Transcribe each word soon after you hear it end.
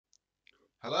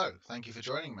Hello, thank you for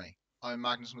joining me. I'm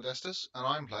Magnus Modestus, and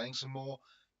I'm playing some more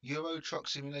Euro Truck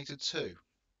Simulator 2.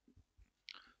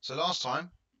 So last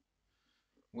time,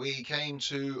 we came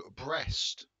to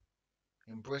Brest,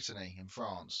 in Brittany, in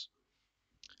France.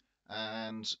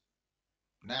 And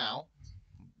now,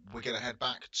 we're going to head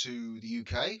back to the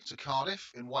UK, to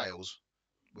Cardiff, in Wales,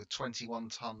 with 21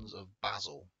 tonnes of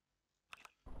basil.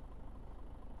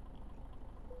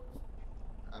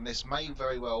 And this may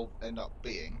very well end up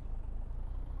being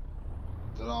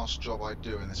the last job I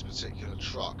do in this particular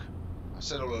truck. I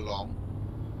said all along,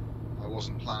 I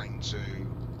wasn't planning to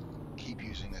keep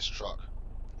using this truck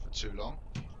for too long.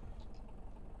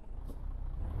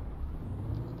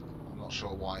 I'm not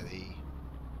sure why the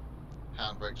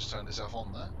handbrake just turned itself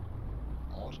on there.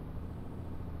 Odd.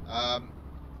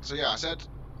 So yeah, I said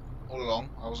all along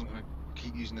I wasn't going to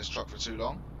keep using this truck for too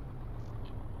long.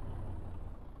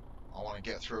 I want to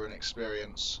get through and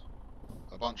experience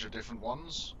a bunch of different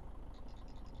ones.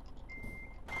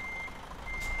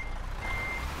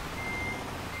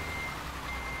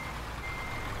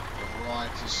 For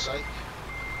variety's sake,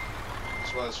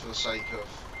 as well as for the sake of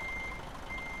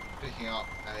picking up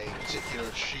a particular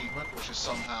achievement which has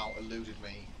somehow eluded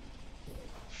me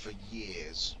for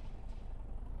years.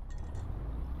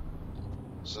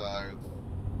 So,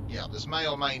 yeah, this may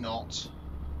or may not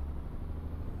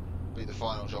be the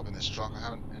final job in this truck. I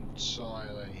haven't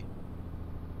entirely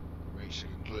reached a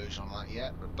conclusion on that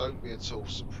yet, but don't be at all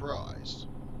surprised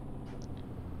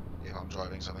if I'm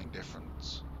driving something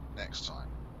different next time.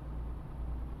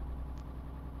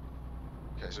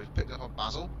 Okay, so we've picked up our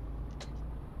basil.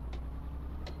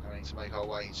 Now we need to make our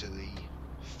way to the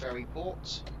ferry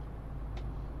port.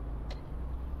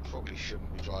 Probably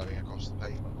shouldn't be driving across the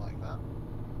pavement like that.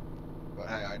 But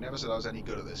hey, I never said I was any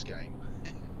good at this game.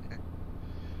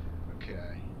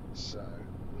 Okay, so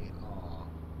we are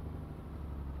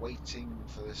waiting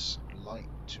for this light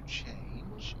to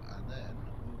change, and then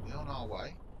we'll be on our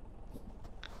way.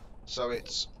 So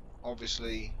it's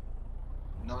obviously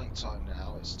night time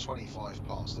now. It's 25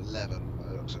 past 11 by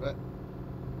the looks of it.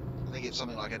 I think it's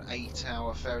something like an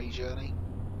 8-hour ferry journey.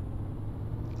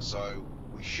 So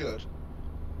we should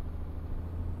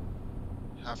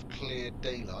have clear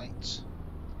daylight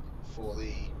for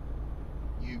the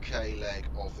UK leg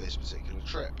of this particular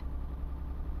trip,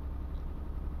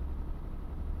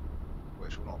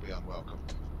 which will not be unwelcome.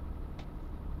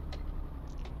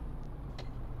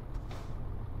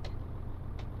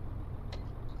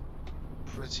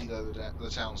 Pretty though the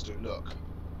towns do look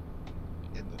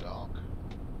in the dark.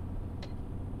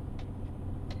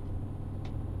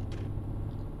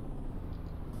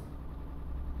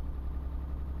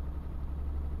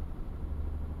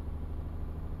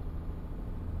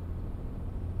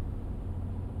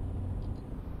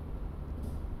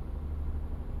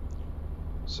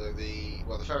 So the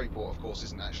ferry port, of course,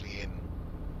 isn't actually in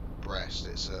Brest.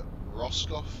 It's at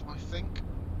Roscoff, I think,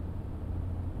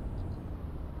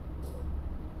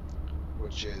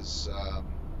 which is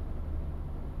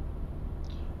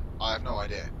I have no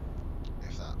idea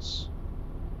if that's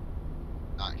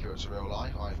accurate to real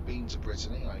life. I've been to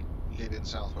Brittany. I live in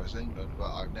southwest England,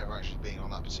 but I've never actually been on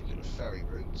that particular ferry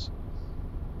route.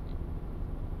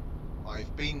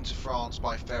 I've been to France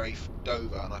by ferry from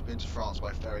Dover, and I've been to France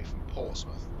by ferry from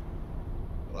Portsmouth,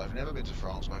 but I've never been to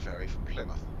France by ferry from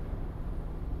Plymouth.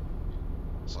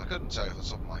 So I couldn't tell you off the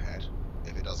top of my head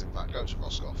if it does in fact go to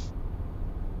Roscoff,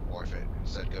 or if it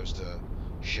instead goes to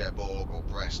Cherbourg or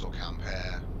Brest or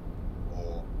Quimper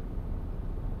or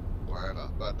wherever.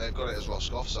 But they've got it as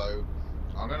Roscoff, so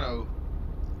I'm going to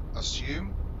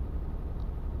assume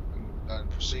and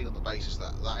proceed on the basis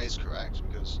that that is correct,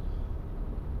 because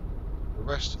the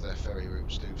rest of their ferry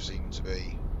routes do seem to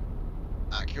be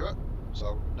accurate,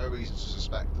 so no reason to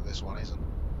suspect that this one isn't.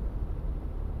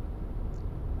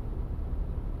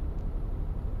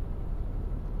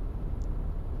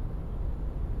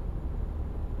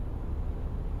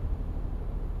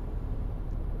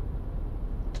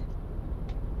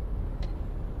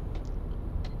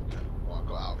 Okay, well, I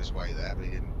got out of his way there, but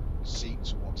he didn't seem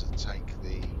to want to take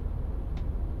the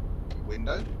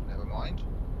window. Never mind.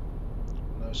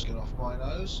 No skin off my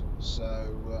nose.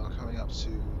 So coming up to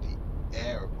the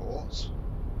airport.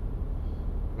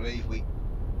 I believe we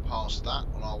passed that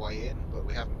on our way in, but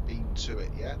we haven't been to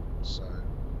it yet, so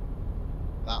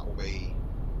that will be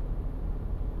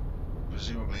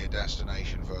presumably a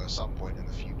destination for some point in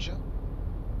the future.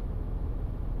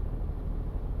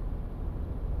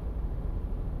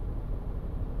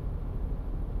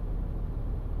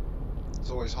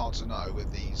 It's always hard to know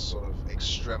with these sort of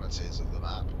extremities of the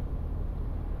map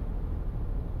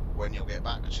when you'll get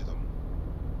back to them.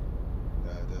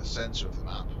 The centre of the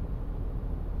map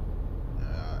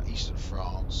eastern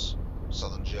France,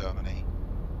 southern Germany,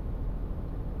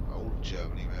 all of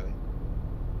Germany really.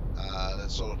 The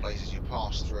sort of places you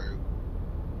pass through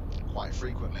quite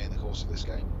frequently in the course of this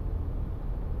game.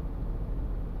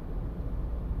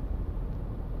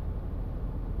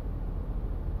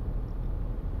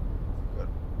 But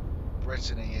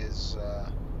Brittany is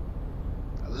a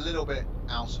little bit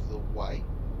out of the way.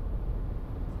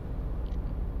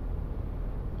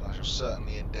 But I shall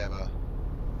certainly endeavour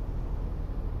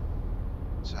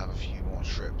to have a few more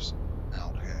trips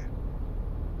out here.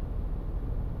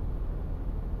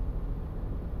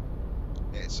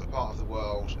 It's a part of the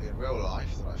world in real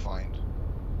life that I find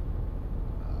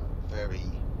very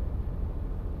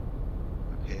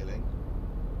appealing.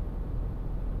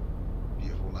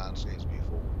 Beautiful landscapes,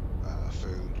 beautiful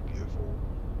food, beautiful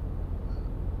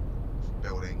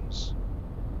buildings,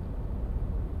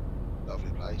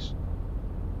 lovely place.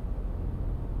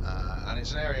 And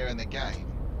it's an area in the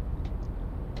game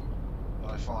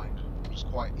that I find is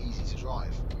quite easy to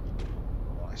drive.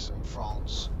 When I say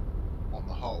France, on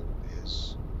the whole,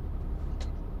 is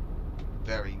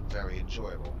very, very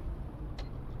enjoyable.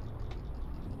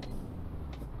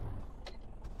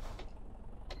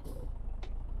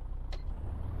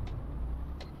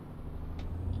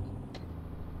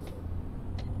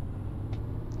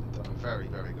 They've done a very,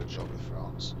 very good job with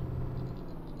France.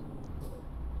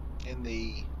 In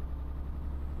the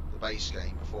base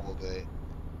game before the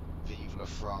Vive la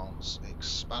France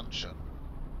expansion,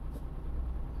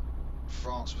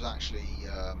 France was actually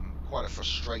quite a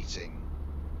frustrating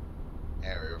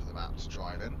area of the map to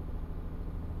drive in.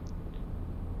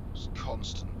 Just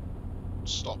constant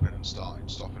stopping and starting,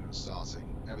 stopping and starting.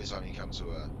 Every time you come to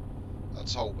a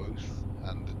toll booth,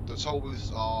 and the toll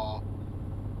booths are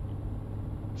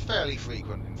fairly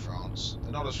frequent in France.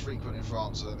 They're not as frequent in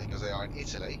France, I don't think, as they are in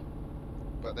Italy,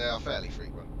 but they are fairly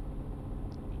frequent.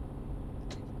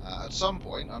 At some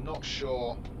point, I'm not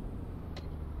sure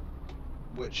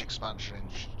which expansion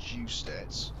introduced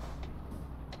it,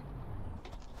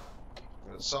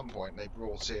 but at some point they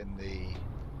brought in the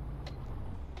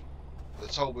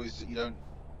toll booth that you don't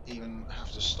even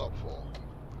have to stop for.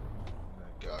 There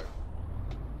we go.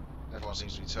 Everyone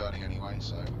seems to be turning anyway,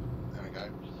 so there we go.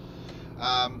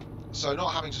 So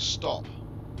not having to stop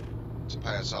to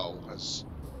pay a toll has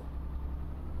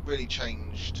really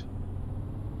changed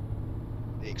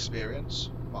the experience,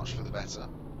 much for the better.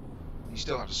 You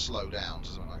still have to slow down to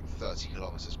something like 30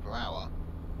 kilometers per hour,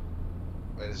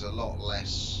 but it is a lot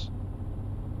less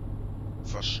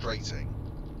frustrating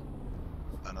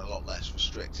and a lot less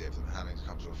restrictive than having to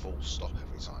come to a full stop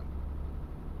every time.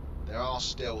 There are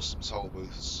still some toll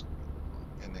booths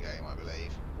in the game, I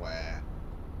believe, where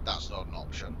that's not an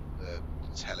option. The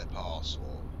telepass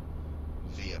or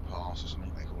via pass or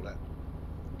something they call it.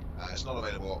 It's not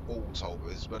available at all toll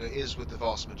booths, but it is with the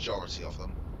vast majority of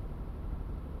them.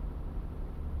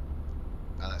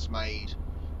 And it's made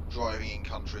driving in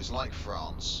countries like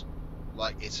France,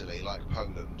 like Italy, like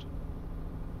Poland,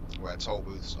 where toll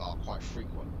booths are quite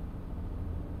frequent,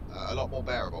 a lot more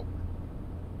bearable.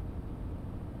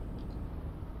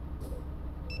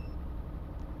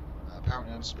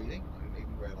 Apparently I'm speeding, I didn't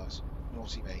even realise.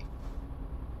 Naughty me.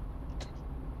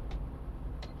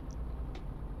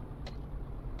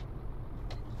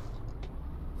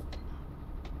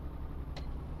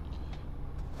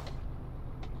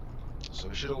 So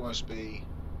we should almost be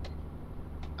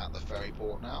at the ferry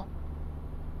port now.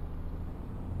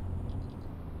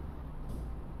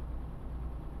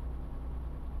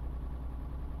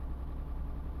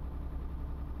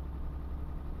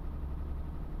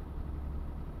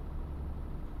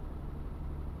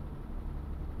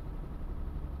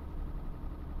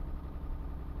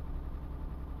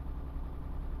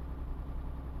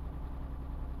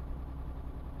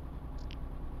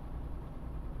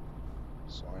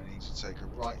 So I need to take a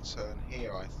right turn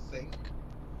here, I think.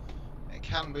 It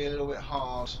can be a little bit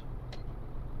hard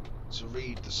to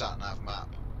read the sat-nav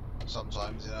map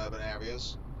sometimes in urban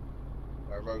areas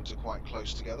where roads are quite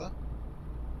close together,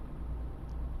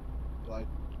 but I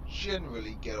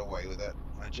generally get away with it.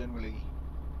 I generally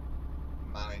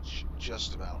manage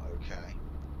just about okay.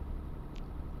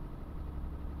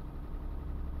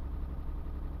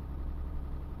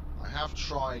 I have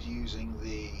tried using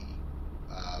the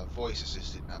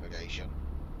voice-assisted navigation,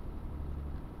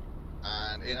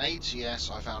 and in ATS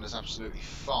I found it's absolutely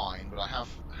fine, but I have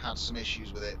had some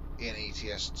issues with it in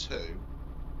ETS 2,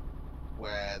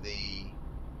 where the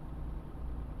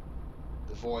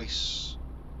voice,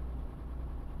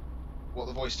 what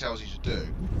the voice tells you to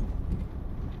do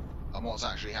and what's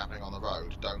actually happening on the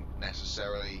road don't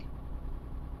necessarily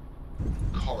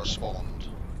correspond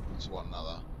to one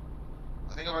another.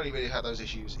 I think I've only really had those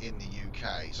issues in the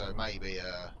UK, so maybe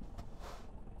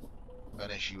an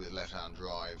issue with left-hand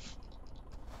drive.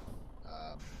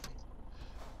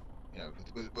 You know,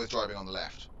 with driving on the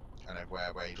left, and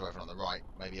where you're driving on the right,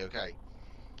 maybe okay.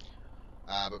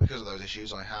 But because of those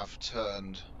issues, I have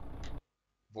turned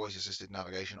voice-assisted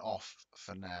navigation off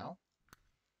for now.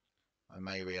 I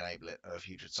may re-enable it at a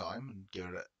future time and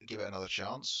give it another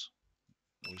chance.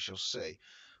 We shall see.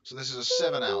 So this is a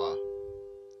 7-hour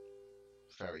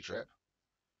ferry trip.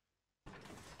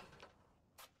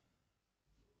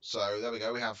 So there we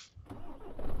go. We have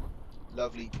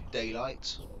lovely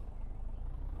daylight.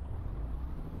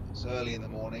 It's early in the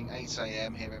morning, 8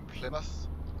 AM here in Plymouth.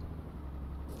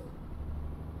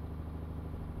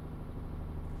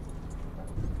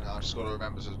 Now I've just got to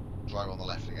remember to drive on the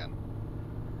left again.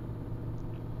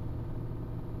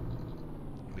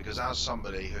 Because as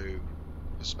somebody who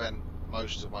has spent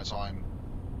most of my time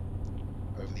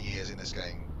over the years in this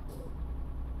game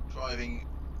driving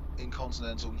in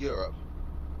continental Europe,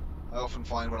 I often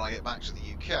find when I get back to the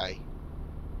UK,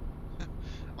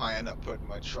 I end up putting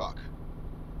my truck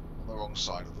on the wrong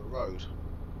side of the road.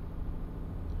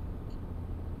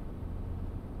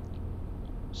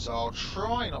 So I'll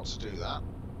try not to do that.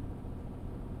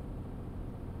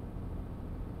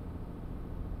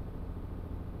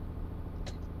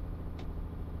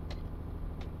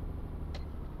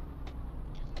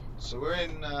 So we're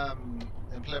in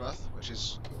Plymouth, which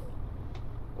is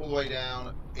all the way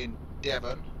down in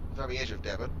Devon, the very edge of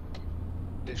Devon.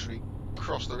 Literally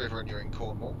cross the river and you're in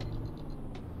Cornwall.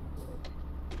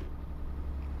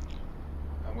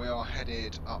 And we are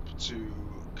headed up to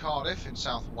Cardiff in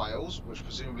South Wales, which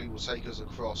presumably will take us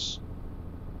across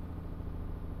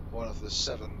one of the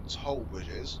 7 toll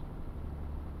bridges.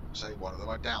 I say one of them,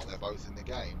 I doubt they're both in the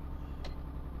game.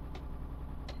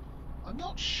 I'm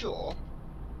not sure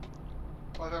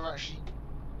if I've ever actually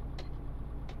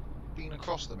been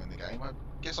across them in the game. I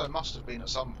guess I must have been at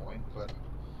some point, but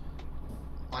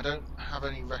I don't have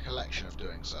any recollection of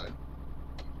doing so.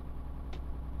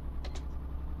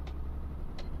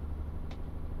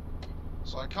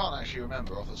 So I can't actually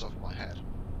remember off the top of my head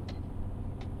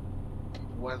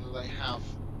whether they have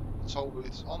toll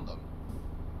booths on them.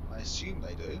 I assume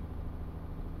they do.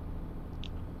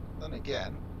 Then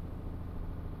again,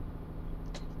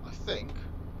 I think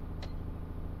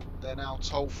they're now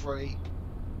toll-free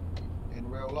in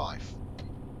real life.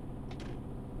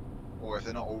 Or if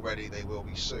they're not already, they will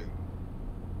be soon.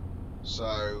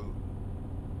 So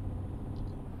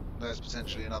there's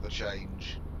potentially another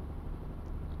change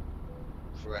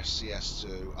for SCS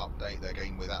to update their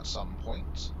game with at some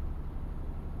point,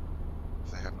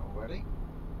 if they haven't already.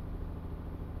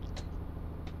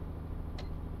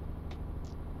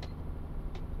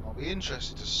 I'll be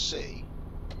interested to see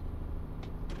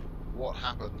what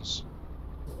happens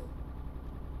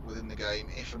within the game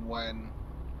if and when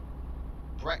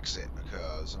Brexit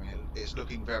occurs. I mean, it's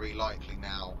looking very likely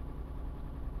now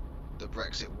that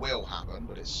Brexit will happen,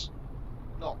 but it's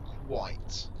not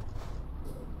quite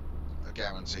a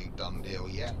guaranteed done deal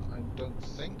yet, I don't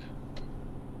think.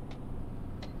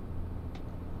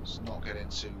 Let's not get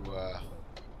into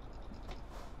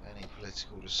any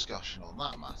political discussion on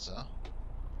that matter.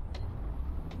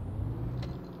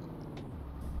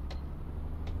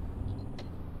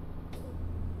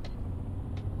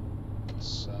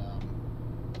 It's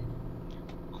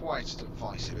quite a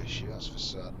divisive issue, that's for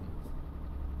certain.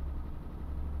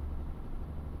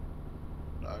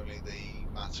 Not only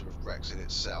the matter of Brexit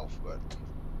itself, but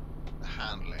the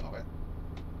handling of it.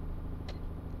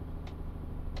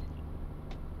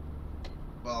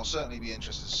 But I'll certainly be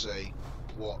interested to see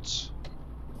what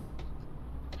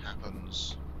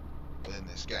happens within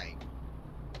this game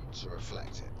to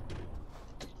reflect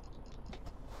it.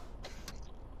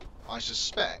 I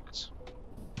suspect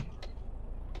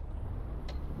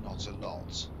not a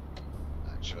lot,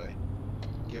 actually,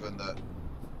 given that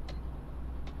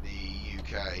the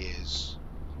UK is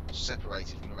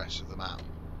separated from the rest of the map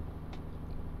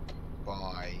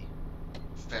by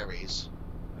ferries,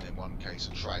 and in one case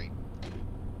a train.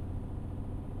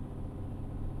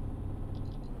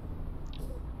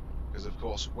 Because of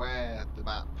course where the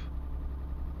map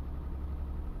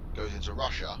goes into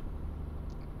Russia,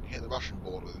 you hit the Russian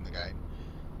border within the game,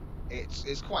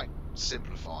 it's quite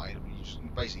simplified. I mean, you just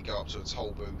basically go up to a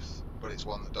toll booth, but it's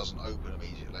one that doesn't open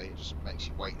immediately. It just makes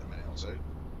you wait a minute or two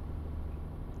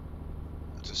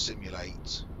to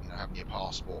simulate, you know, having your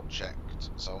passport checked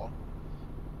and so on.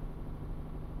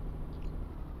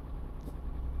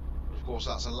 But of course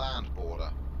that's a land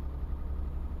border,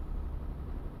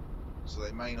 so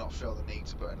they may not feel the need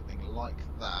to put anything like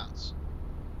that,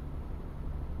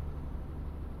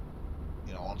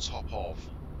 you know, on top of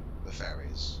the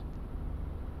ferries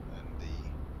and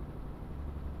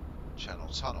the Channel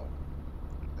Tunnel,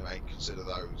 they may consider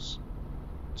those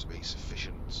to be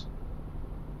sufficient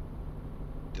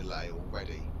delay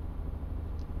already.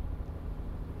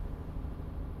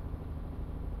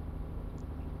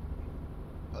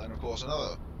 But then of course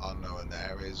another unknown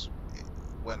there is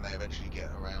when they eventually get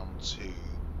around to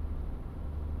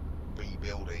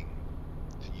rebuilding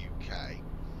the UK,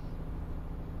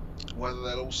 whether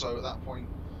they'll also at that point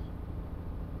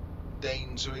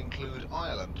deign to include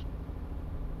Ireland.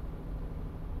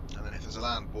 And then if there's a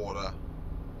land border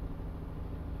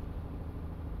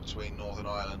between Northern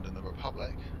Ireland and the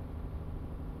Republic,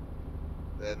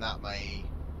 then that may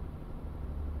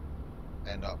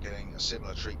end up getting a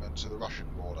similar treatment to the Russian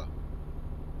border.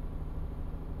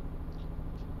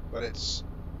 But it's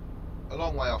a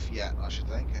long way off yet, I should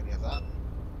think, any of that.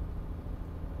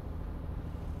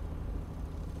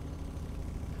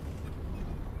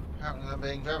 Apparently they're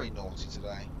being very naughty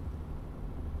today.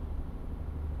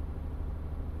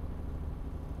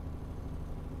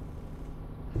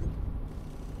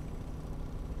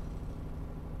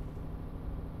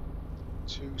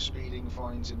 Two speeding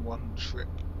fines in one trip.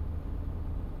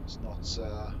 It's not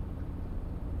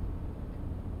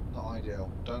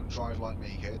ideal. Don't drive like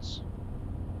me, kids.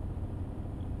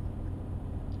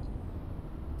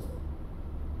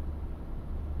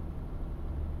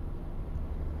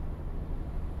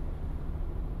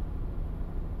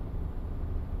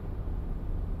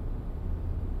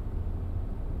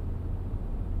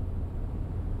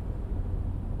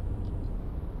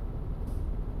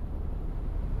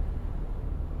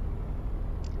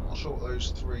 I'm not sure what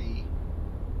those three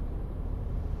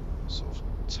sort of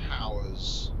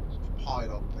towers, sort of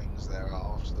pylon things there are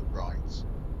off to the right.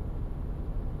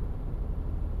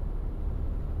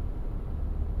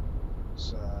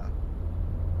 It's an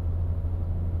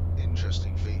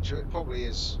interesting feature. It probably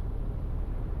is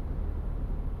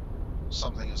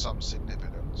something of some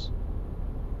significance.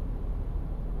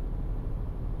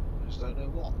 I just don't know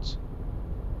what.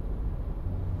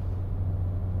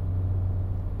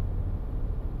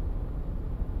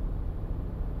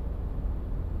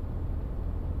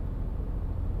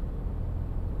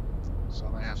 So I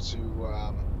may have to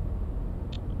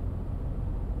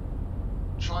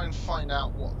try and find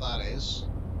out what that is.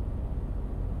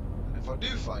 And if I do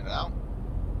find out,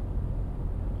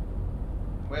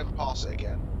 if we ever pass it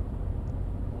again,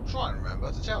 I'll try and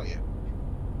remember to tell you.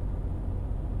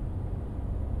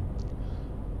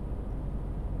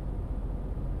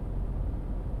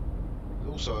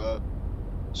 There's also a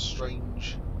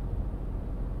strange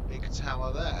big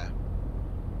tower there.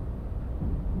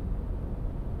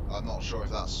 I'm not sure if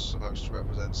that's supposed to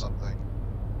represent something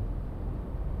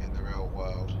in the real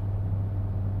world,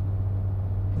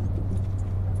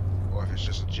 or if it's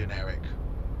just a generic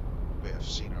bit of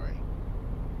scenery.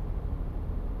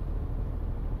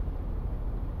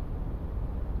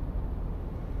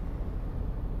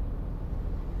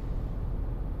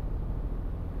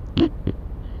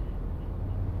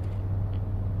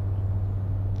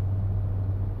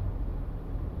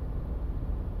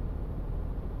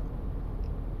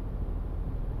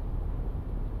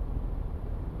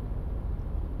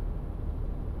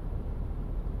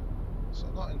 So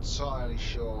I'm not entirely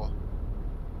sure,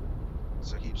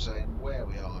 as I keep saying, where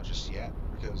we are just yet,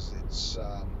 because it's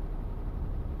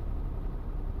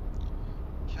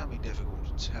can be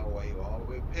difficult to tell where you are. But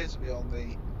we appear to be on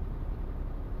the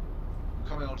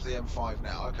coming onto the M5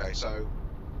 now. Okay, so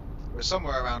we're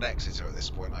somewhere around Exeter at this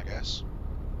point, I guess.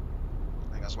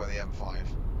 I think that's where the M5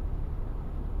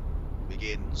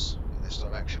 begins in this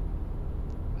direction,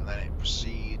 and then it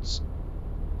proceeds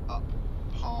up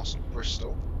past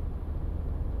Bristol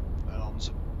and on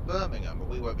to Birmingham, but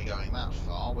we won't be going that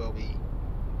far. We'll be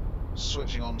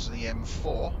switching on to the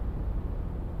M4,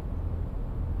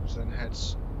 which then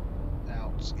heads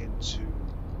out into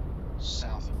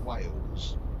South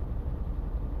Wales.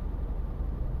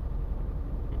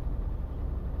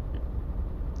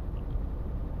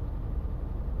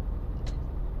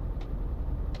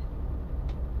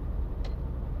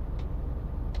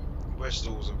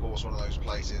 Bristol's of course one of those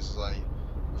places, as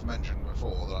I've mentioned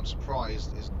before, that I'm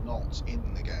surprised is not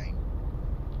in the game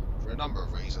for a number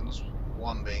of reasons.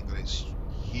 One being that it's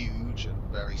huge and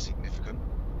very significant.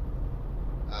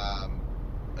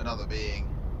 Another being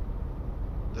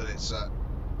that it's at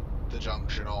the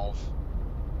junction of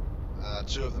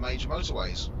two of the major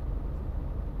motorways,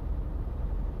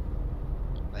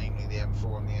 namely the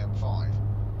M4 and the M5.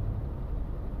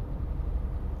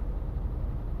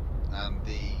 And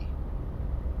the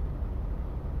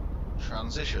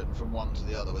transition from one to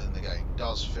the other within the game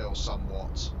does feel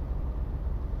somewhat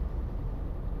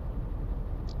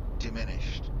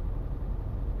diminished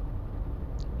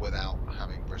without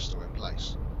having Bristol in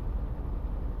place.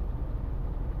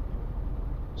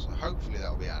 So hopefully that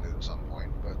will be added at some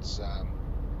point, but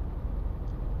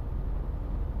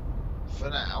for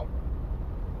now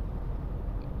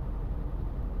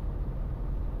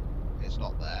it's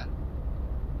not there.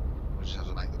 We just have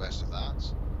to make the best of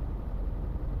that.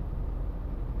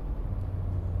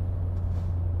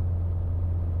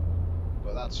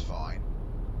 But that's fine.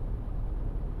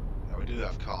 You know, we do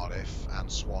have Cardiff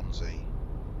and Swansea,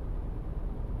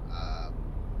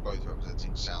 both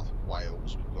representing South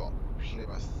Wales. We've got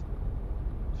Plymouth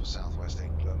for South West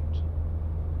England.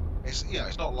 It's, you know,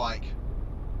 it's not like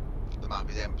the map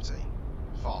is empty.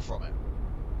 Far from it.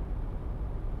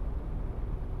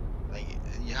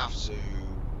 You have to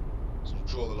sort of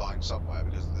draw the line somewhere,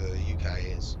 because the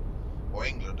UK is, or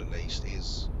England at least,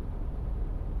 is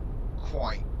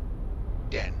quite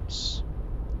dense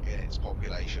in its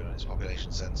population and its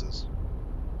population centres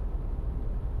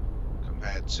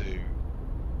compared to,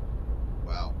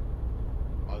 well,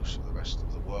 most of the rest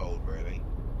of the world, really.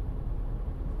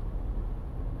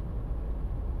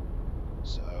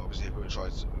 So obviously if we were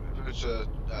to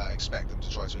expect them to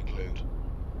try to include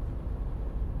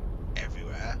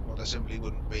everywhere, well, there simply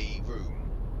wouldn't be room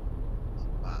on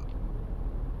the map.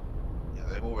 You know,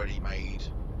 they've already made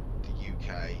the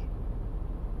UK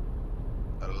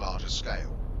at a larger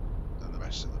scale than the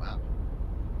rest of the map.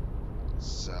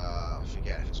 It's, I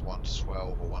forget if it's 1 to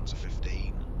 12 or 1 to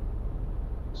 15.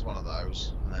 It's one of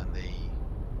those. And then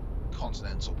the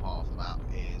continental part of the map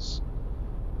is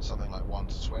something like 1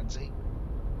 to 20.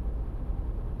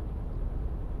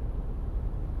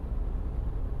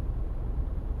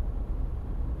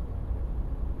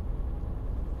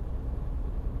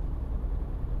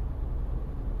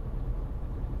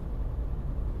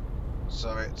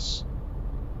 So it's,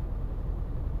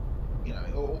 you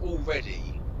know,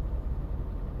 already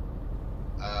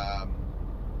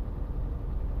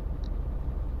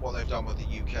what they've done with the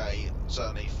UK,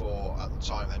 certainly for at the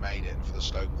time they made it and for the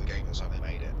scope of the game at the time they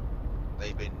made it,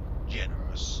 they've been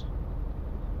generous.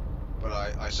 But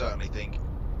I certainly think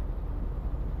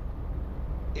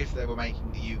if they were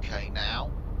making the UK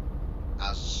now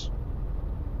as,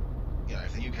 you know,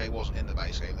 if the UK wasn't in the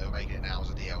base game, they were making it now as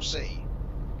a DLC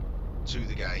to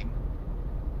the game,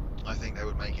 I think they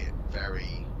would make it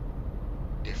very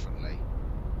differently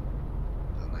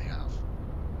than they have.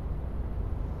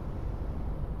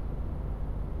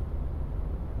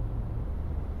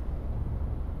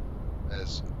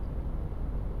 There's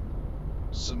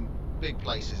some big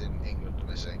places in England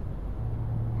missing.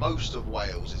 Most of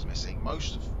Wales is missing.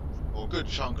 Most of, or a good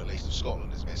chunk at least, of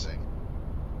Scotland is missing.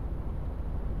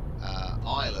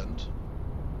 Ireland,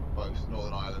 both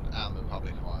Northern Ireland and the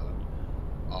Republic of Ireland,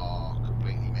 are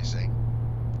completely missing.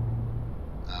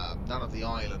 None of the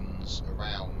islands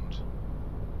around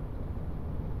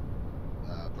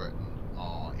Britain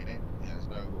are in it. You know, there's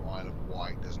no Isle of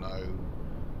Wight, there's no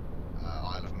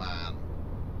Isle of Man,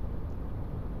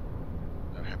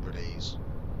 no Hebrides,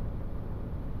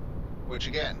 which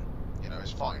again, you know,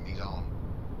 is fine. These aren't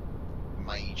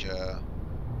major,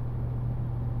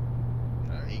 you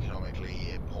know,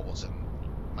 economically important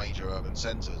major urban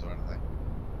centres or anything.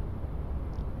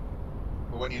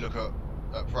 But when you look at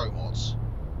ProMods,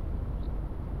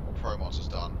 what ProMods has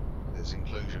done with its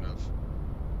inclusion of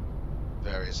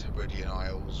various Hebridean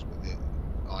Isles, with the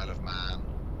Isle of Man,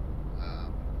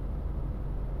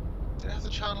 did it have the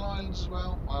Channel Islands as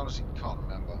well? I honestly can't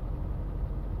remember.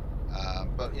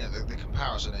 But you know, the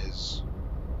comparison is,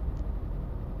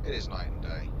 it is night and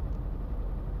day.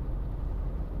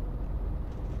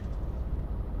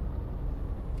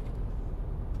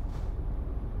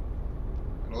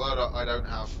 And although I don't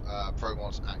have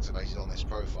ProMods activated on this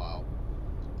profile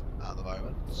at the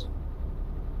moment,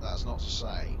 that's not to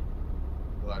say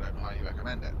that I don't highly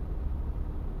recommend it.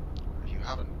 If you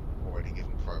haven't already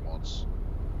given ProMods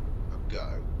a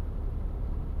go,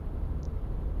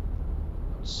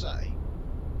 I would say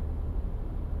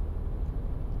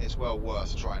it's well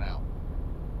worth trying out.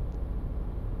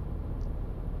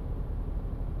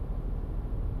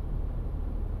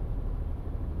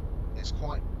 It's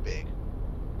quite big,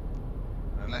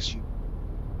 and unless you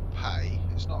pay,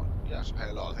 it's not, you have to pay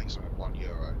a lot, I think it's like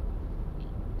 €1,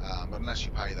 but unless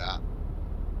you pay that,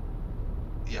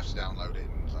 you have to download it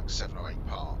in like 7 or 8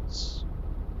 parts.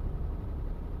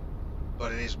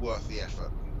 But it is worth the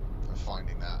effort of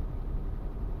finding that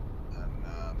and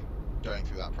going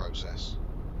through that process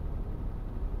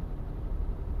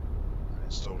and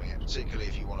installing it, particularly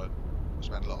if you want to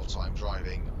spend a lot of time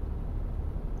driving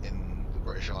in the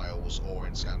British Isles or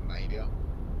in Scandinavia.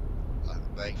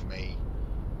 They, for me,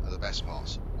 are the best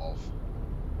parts of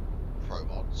Pro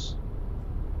Mods.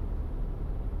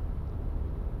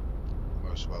 The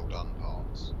most well done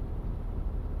parts.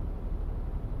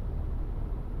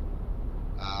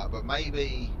 But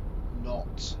maybe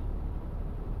not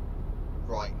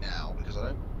right now, because I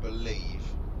don't believe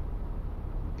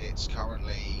it's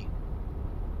currently...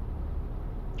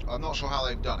 I'm not sure how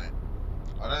they've done it.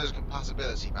 I know there's a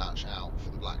compatibility patch out for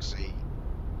the Black Sea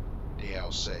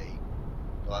DLC,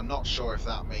 but I'm not sure if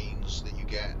that means that you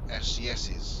get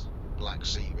SCS's Black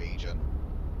Sea region,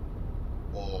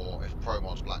 or if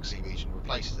ProMod's Black Sea region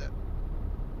replaces it.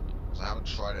 So I haven't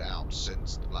tried it out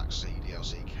since the Black Sea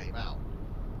DLC came out.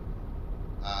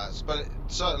 But it,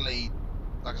 certainly,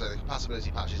 like I say, the compatibility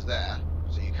patch is there,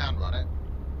 so you can run it.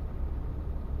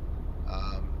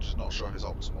 Just not sure if it's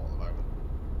optimal at the moment.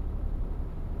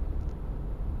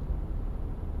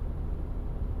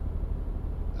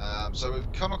 So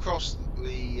we've come across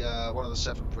the one of the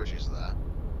 7 bridges there.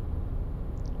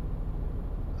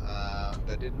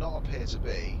 There did not appear to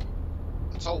be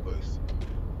a toll booth.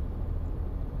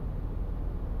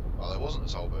 Well, there wasn't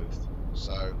a toll booth,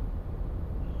 so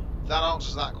that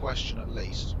answers that question at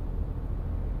least.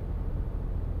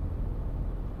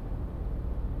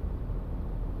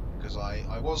 Because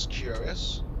I was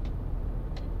curious.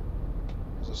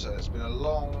 As I said, it's been a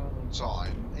long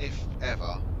time, if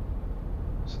ever,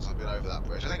 since I've been over that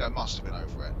bridge. I think I must have been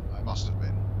over it. I must have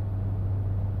been.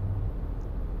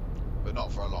 But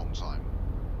not for a long time.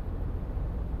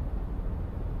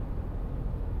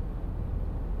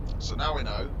 So now we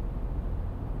know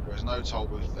there is no toll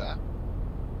booth there.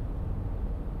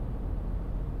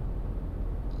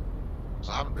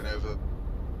 So I haven't been over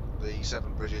the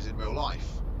 7 bridges in real life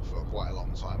for quite a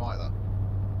long time either.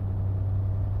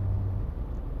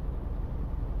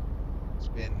 It's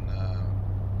been a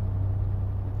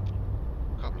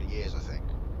couple of years, I think.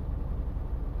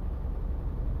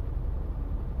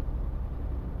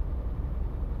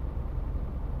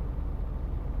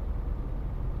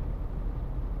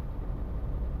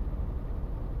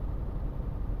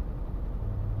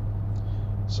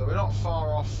 So we're not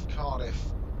far off Cardiff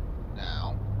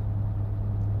now.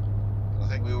 I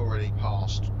think we already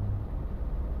passed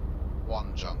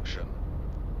one junction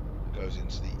that goes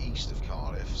into the east of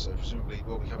Cardiff, so presumably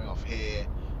we'll be coming off here,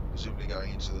 presumably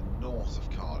going into the north of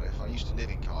Cardiff. I used to live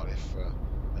in Cardiff for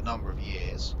a number of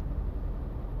years,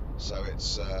 so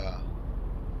it's an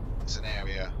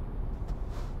area,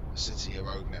 a city, a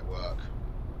road network,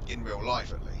 in real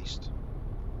life at least,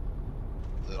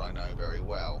 that I know very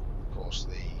well. Of course,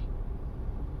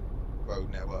 the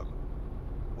road network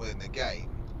within the game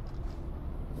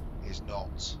is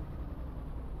not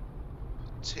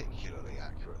particularly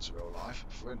accurate to real life.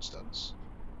 For instance,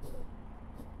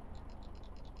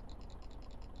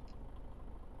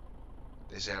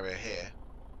 this area here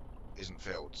isn't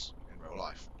fields in real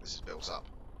life. This is built up.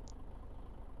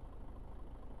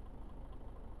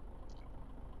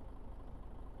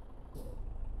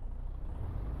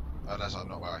 Unless I'm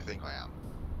not where I think I am.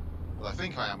 But I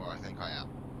think I am where I think I am.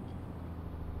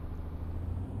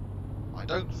 I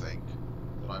don't think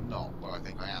that I'm not where I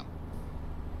think I am.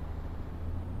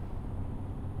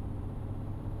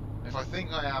 If I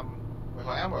think I am, if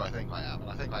I am where I think I am, and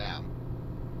I think I am,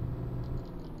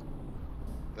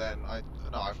 then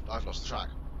I've lost the track.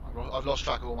 I've lost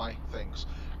track of all my things.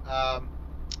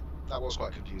 That was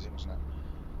quite confusing, wasn't it?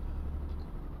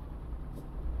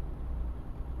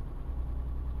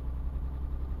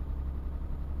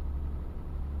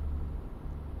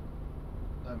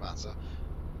 No matter.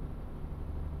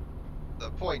 The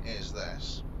point is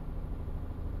this.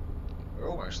 We're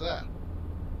almost there.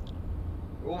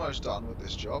 We're almost done with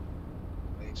this job.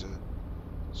 I need to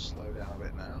slow down a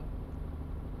bit now.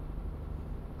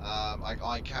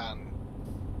 I can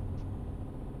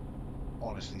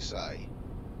honestly say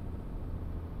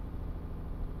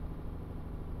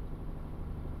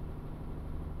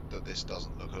that this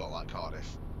doesn't look a lot like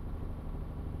Cardiff.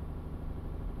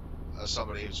 As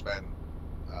somebody who spent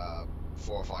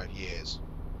 4 or 5 years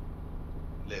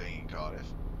living in Cardiff,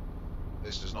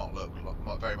 this does not look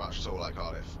very much at all like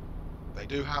Cardiff. They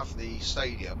do have the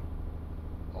stadium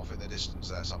off in the distance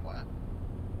there somewhere,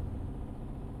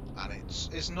 and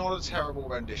it's not a terrible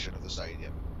rendition of the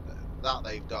stadium. That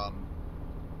they've done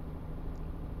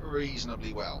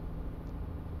reasonably well.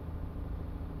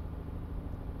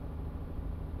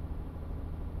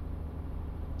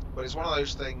 But it's one of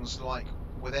those things, like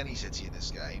with any city in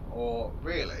this game, or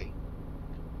really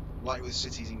like with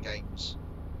cities in games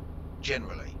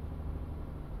generally.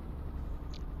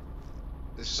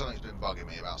 This is something that's been bugging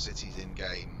me about cities in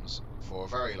games for a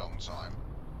very long time,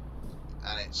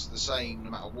 and it's the same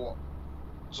no matter what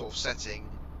sort of setting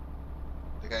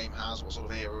the game has, what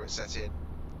sort of era it's set in.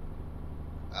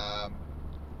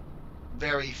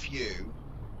 Very few,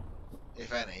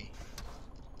 if any,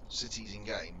 cities in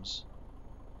games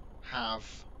have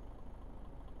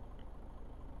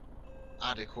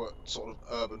adequate sort of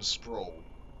urban sprawl.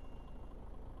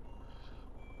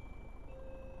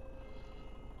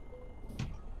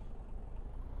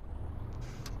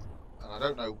 And I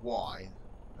don't know why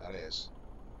that is.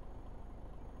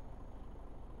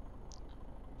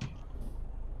 If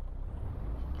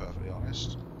I'm perfectly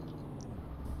honest.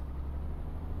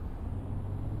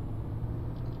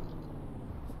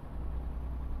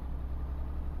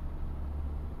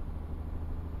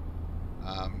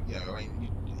 You know, I mean,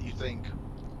 you think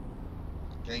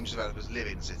games developers live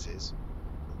in cities,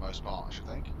 for the most part, I should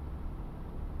think.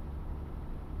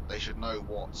 They should know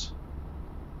what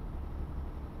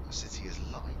a city is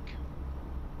like.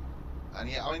 And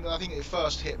yeah, I mean, I think it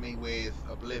first hit me with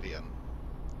Oblivion,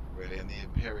 really, and the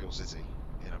Imperial City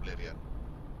in Oblivion,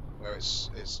 where it's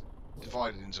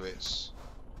divided into its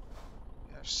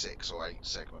 6 or 8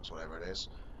 segments, whatever it is,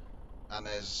 and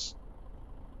there's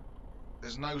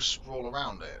no sprawl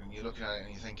around it, and you're looking at it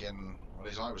and you're thinking, well, at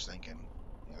least I was thinking,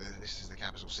 this is the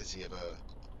capital city of a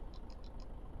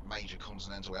major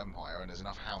continental empire, and there's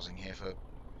enough housing here for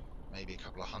maybe a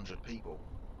couple of hundred people.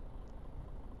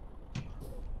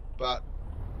 But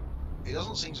it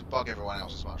doesn't seem to bug everyone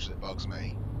else as much as it bugs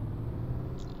me.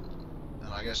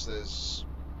 And I guess there's,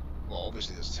 well,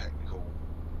 obviously there's technical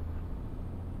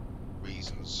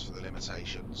reasons for the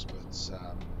limitations, but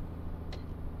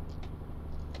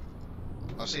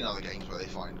I've seen other games where they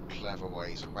find clever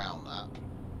ways around that.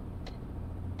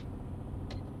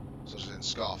 Such as in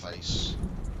Scarface,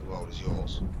 The World Is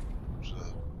Yours, which is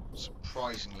a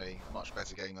surprisingly much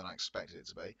better game than I expected it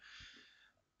to be.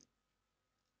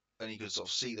 And you could sort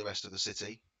of see the rest of the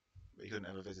city, but you couldn't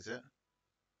ever visit it.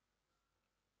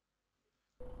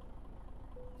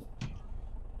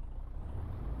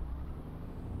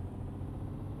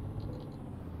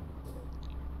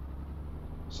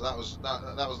 So that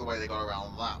was the way they got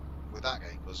around that with that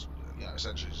game, was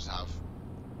essentially just have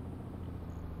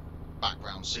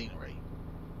background scenery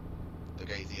that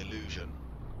gave the illusion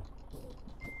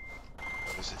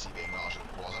of the city being larger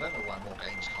than it was. I don't know why more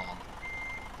games can't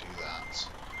do that.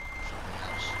 Something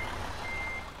else.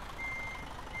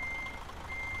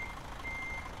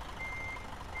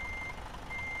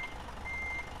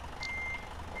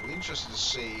 I'll be interested to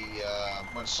see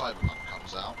when Cyberpunk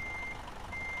comes out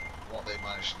what they've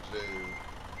managed to do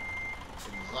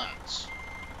in that.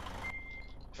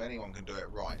 If anyone can do it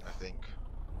right, I think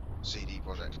CD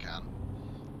Projekt can.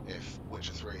 If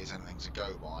Witcher 3 is anything to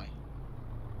go by.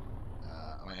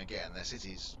 I mean, again, their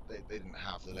cities, they didn't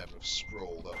have the level of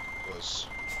sprawl that was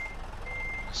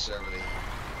necessarily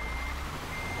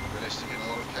realistic in a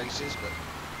lot of cases, but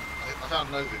I found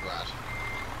Novigrad,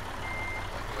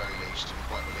 at the very least, to be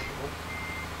quite believable.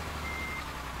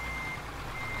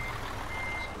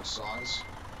 It's a good size,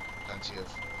 plenty of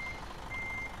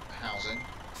housing.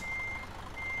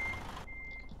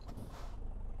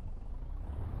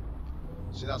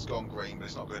 See, that's gone green, but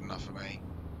it's not good enough for me.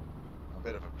 I'm a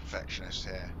bit of a perfectionist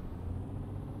here.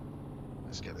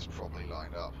 Let's get this properly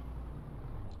lined up.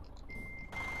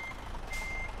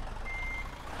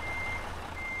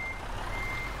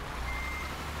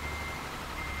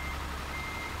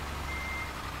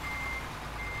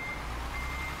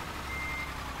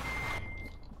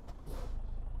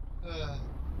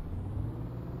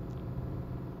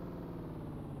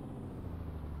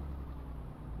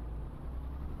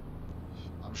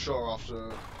 I'm sure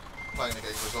after playing the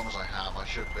game for as long as I have, I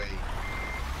should be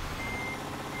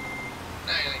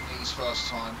nailing these first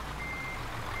time.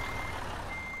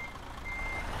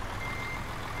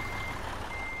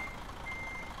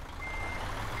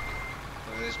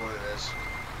 But it is what it is.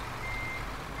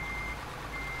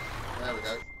 There we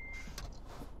go.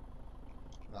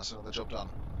 That's another job done.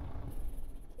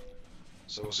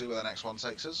 So we'll see where the next one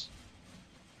takes us.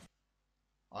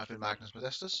 I've been Magnus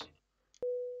Modestus.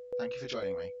 Thank you for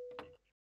joining me.